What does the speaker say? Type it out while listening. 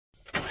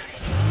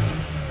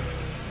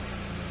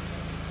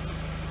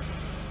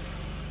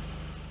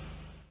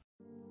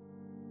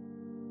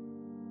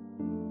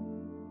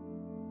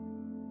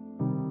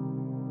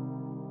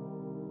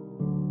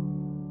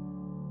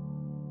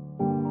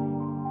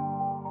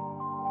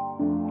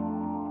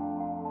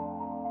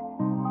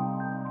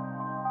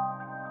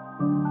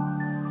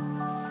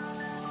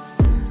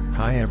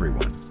Hi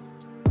everyone.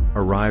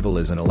 Arrival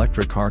is an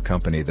electric car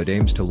company that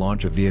aims to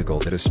launch a vehicle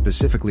that is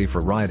specifically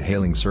for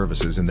ride-hailing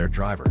services and their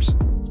drivers.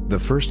 The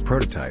first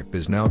prototype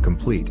is now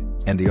complete,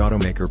 and the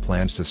automaker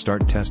plans to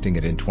start testing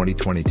it in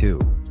 2022.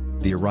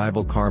 The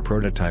Arrival car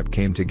prototype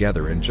came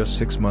together in just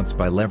 6 months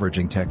by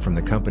leveraging tech from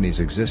the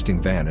company's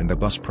existing van and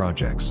bus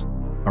projects.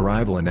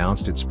 Arrival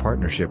announced its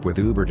partnership with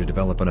Uber to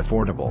develop an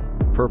affordable,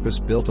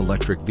 purpose-built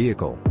electric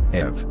vehicle,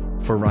 EV,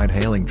 for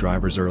ride-hailing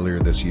drivers earlier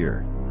this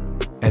year.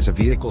 As a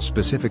vehicle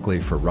specifically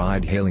for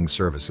ride-hailing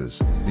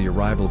services, the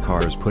Arrival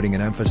car is putting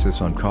an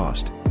emphasis on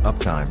cost,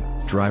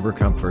 uptime, driver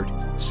comfort,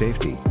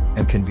 safety,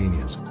 and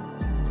convenience.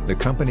 The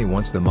company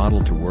wants the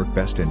model to work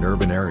best in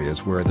urban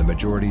areas where the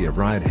majority of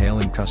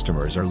ride-hailing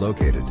customers are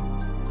located.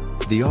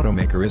 The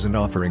automaker isn't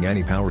offering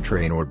any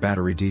powertrain or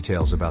battery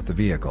details about the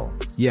vehicle,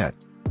 yet.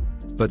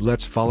 But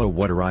let's follow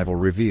what Arrival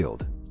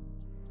revealed.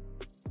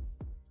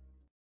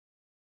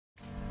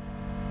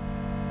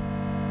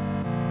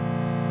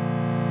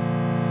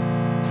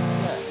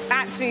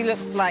 Actually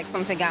looks like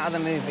something out of the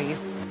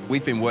movies.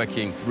 We've been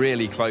working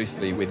really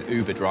closely with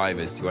Uber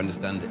drivers to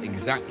understand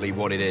exactly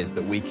what it is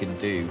that we can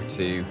do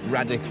to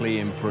radically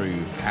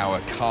improve how a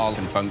car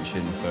can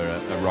function for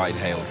a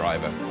ride-hail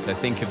driver. So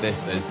think of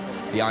this as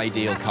the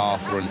ideal car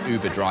for an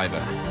Uber driver.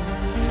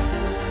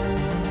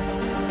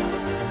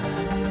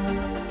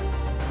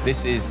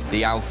 This is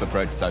the alpha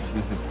prototype, so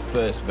this is the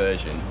first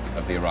version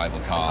of the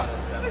Arrival car.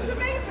 This looks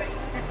amazing.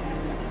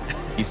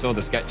 You saw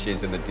the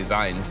sketches and the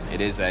designs.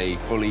 It is a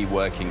fully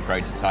working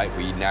prototype.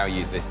 We now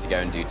use this to go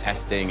and do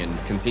testing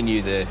and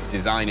continue the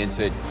design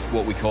into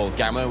what we call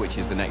Gamma, which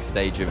is the next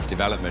stage of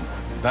development.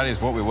 That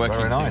is what we're working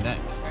to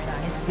next.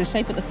 The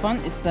shape at the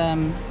front is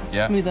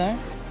smoother.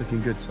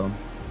 Looking good, Tom.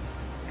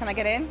 Can I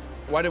get in?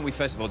 Why don't we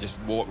first of all just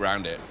walk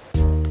around it?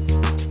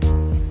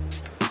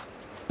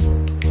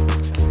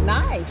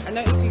 Nice. I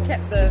noticed you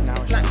kept the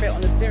flat bit on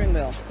the steering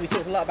wheel. We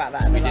talked a lot about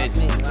that in the last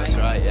meeting, right? That's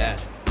right, yeah.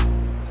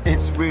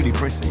 It's really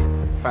pretty.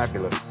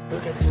 Fabulous.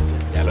 Look at it.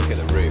 Yeah, look at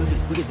the roof.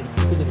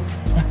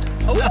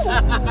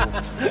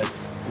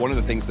 One of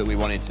the things that we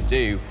wanted to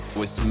do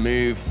was to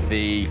move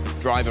the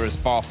driver as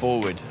far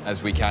forward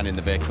as we can in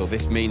the vehicle.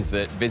 This means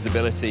that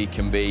visibility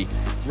can be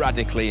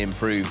radically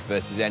improved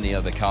versus any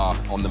other car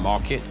on the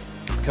market.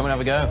 Come and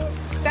have a go.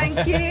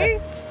 Thank you.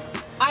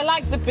 I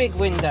like the big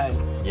window.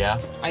 Yeah?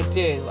 I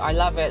do. I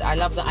love it. I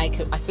love that I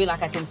feel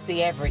like I can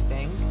see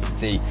everything.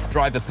 The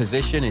driver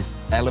position is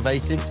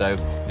elevated, so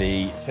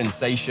the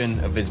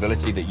sensation of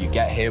visibility that you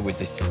get here with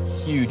this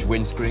huge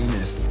windscreen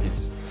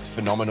is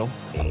phenomenal.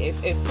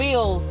 It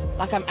feels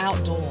like I'm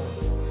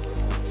outdoors.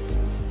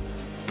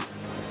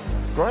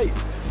 It's great.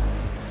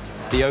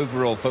 The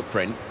overall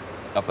footprint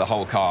of the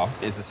whole car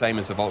is the same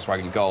as the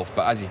Volkswagen Golf,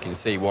 but as you can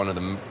see, one of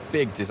the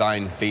big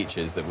design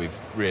features that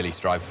we've really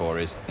strived for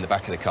is in the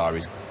back of the car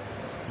is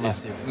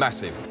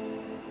massive.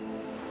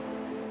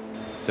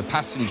 The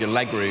passenger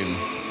legroom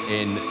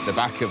in the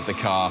back of the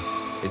car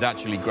is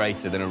actually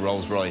greater than a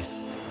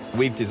Rolls-Royce.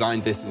 We've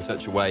designed this in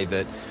such a way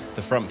that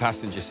the front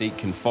passenger seat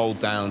can fold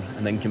down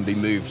and then can be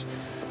moved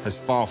as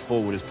far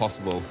forward as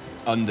possible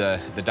under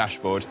the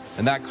dashboard,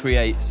 and that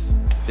creates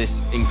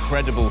this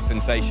incredible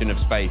sensation of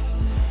space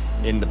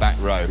in the back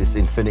row. This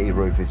infinity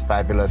roof is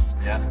fabulous,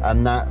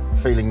 and that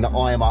feeling that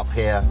I am up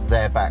here,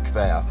 they're back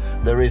there.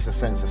 There is a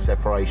sense of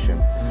separation.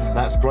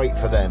 That's great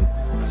for them.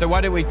 So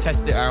why don't we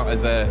test it out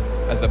as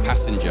a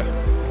passenger?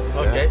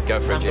 Okay. Go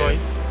for it, Jerry.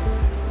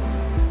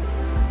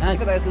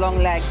 Look at those long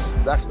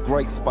legs. That's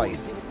great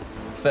space.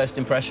 First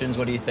impressions,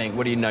 what do you think?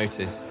 What do you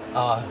notice?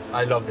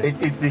 I love this.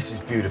 This is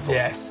beautiful.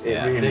 Yes,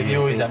 Really the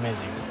view is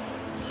amazing.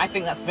 I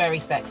think that's very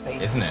sexy.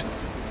 Isn't it?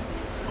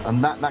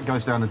 And that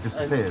goes down and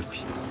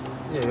disappears.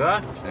 There you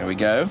are. There we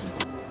go.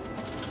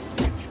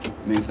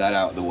 Move that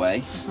out of the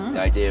way.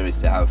 The idea is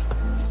to have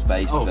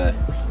space for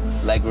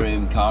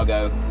legroom,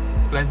 cargo.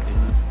 Plenty.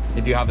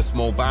 If you have a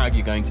small bag,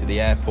 you're going to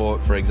the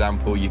airport, for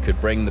example, you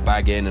could bring the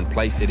bag in and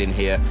place it in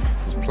here.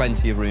 There's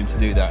plenty of room to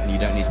do that, and you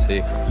don't need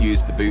to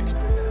use the boot.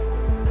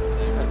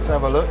 Let's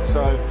have a look.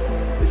 So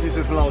this is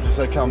as large as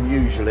they come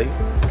usually.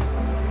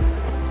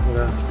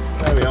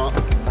 There we are.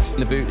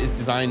 The boot is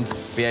designed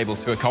to be able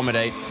to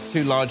accommodate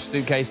 2 large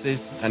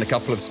suitcases and a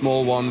couple of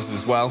small ones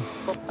as well.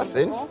 That's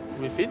in.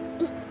 We fit.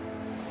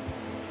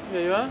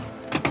 There you are.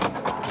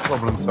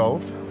 Problem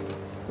solved.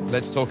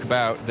 Let's talk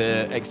about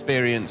the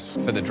experience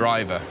for the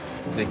driver.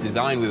 The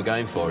design we were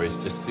going for is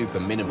just super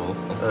minimal.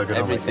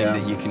 Everything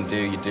that you can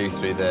do, you do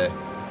through the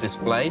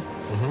display.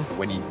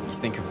 When you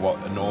think of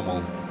what a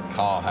normal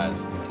car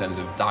has in terms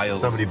of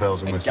dials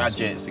and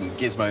gadgets and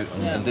gizmos,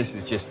 and this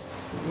is just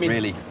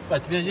really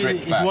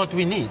stripped back. It's what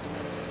we need.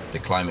 The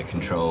climate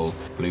control,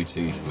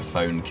 Bluetooth for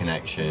phone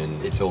connection,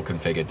 it's all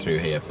configured through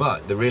here.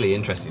 But the really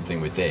interesting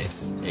thing with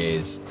this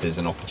is there's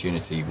an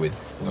opportunity with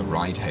a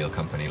ride-hail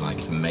company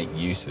like to make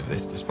use of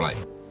this display.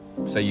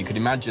 So you could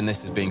imagine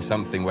this as being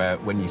something where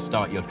when you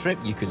start your trip,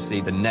 you could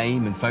see the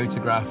name and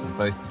photograph of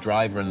both the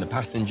driver and the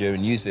passenger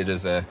and use it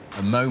as a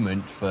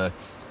moment for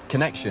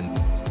connection.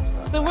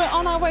 So we're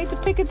on our way to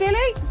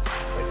Piccadilly?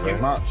 Thank you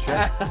very much.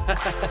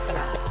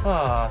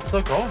 Ah,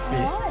 so comfy.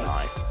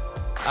 Nice.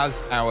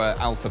 As our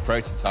alpha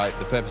prototype,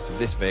 the purpose of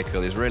this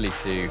vehicle is really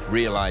to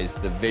realise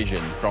the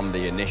vision from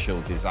the initial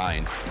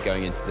design.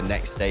 Going into the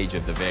next stage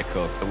of the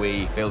vehicle,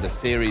 we build a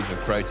series of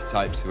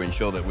prototypes to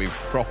ensure that we've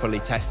properly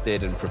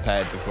tested and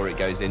prepared before it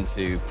goes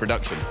into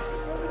production.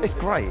 It's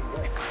great.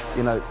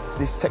 You know,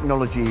 this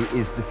technology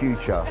is the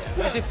future.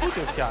 It's the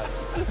future of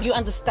cars. You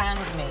understand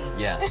me.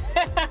 Yeah.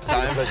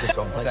 Pleasure,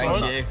 Tom. Thanks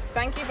Thank you.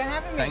 Thank you for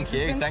having me. Thank This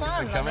has you. been Thanks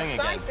fun. for coming I'm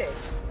again. excited.